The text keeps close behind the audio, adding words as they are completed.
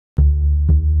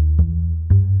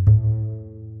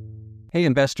Hey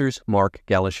investors, Mark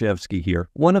Galasiewski here.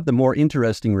 One of the more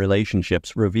interesting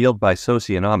relationships revealed by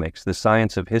socionomics, the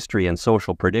science of history and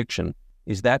social prediction,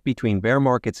 is that between bear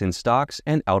markets in stocks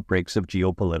and outbreaks of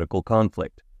geopolitical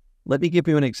conflict. Let me give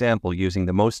you an example using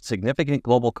the most significant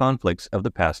global conflicts of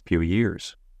the past few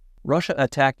years. Russia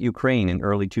attacked Ukraine in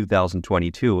early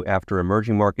 2022 after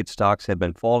emerging market stocks had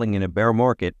been falling in a bear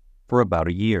market for about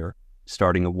a year,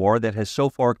 starting a war that has so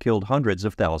far killed hundreds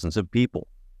of thousands of people.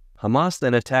 Hamas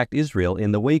then attacked Israel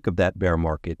in the wake of that bear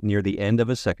market near the end of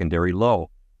a secondary low,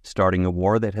 starting a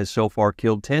war that has so far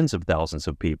killed tens of thousands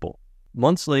of people.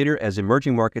 Months later, as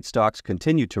emerging market stocks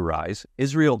continued to rise,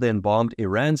 Israel then bombed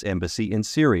Iran's embassy in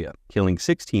Syria, killing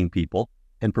 16 people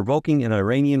and provoking an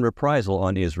Iranian reprisal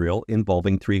on Israel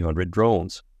involving 300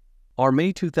 drones. Our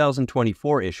May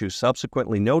 2024 issue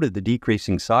subsequently noted the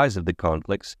decreasing size of the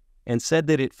conflicts and said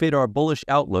that it fit our bullish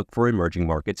outlook for emerging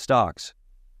market stocks.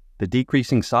 The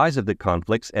decreasing size of the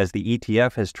conflicts as the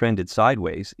ETF has trended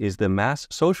sideways is the mass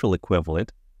social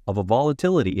equivalent of a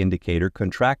volatility indicator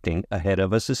contracting ahead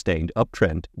of a sustained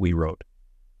uptrend, we wrote.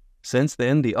 Since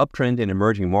then, the uptrend in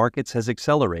emerging markets has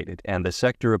accelerated and the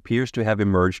sector appears to have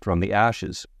emerged from the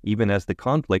ashes, even as the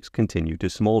conflicts continue to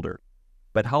smolder.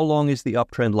 But how long is the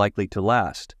uptrend likely to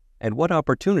last, and what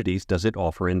opportunities does it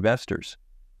offer investors?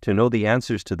 To know the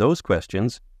answers to those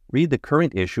questions, read the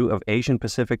current issue of Asian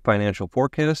Pacific Financial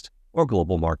Forecast or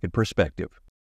Global Market Perspective.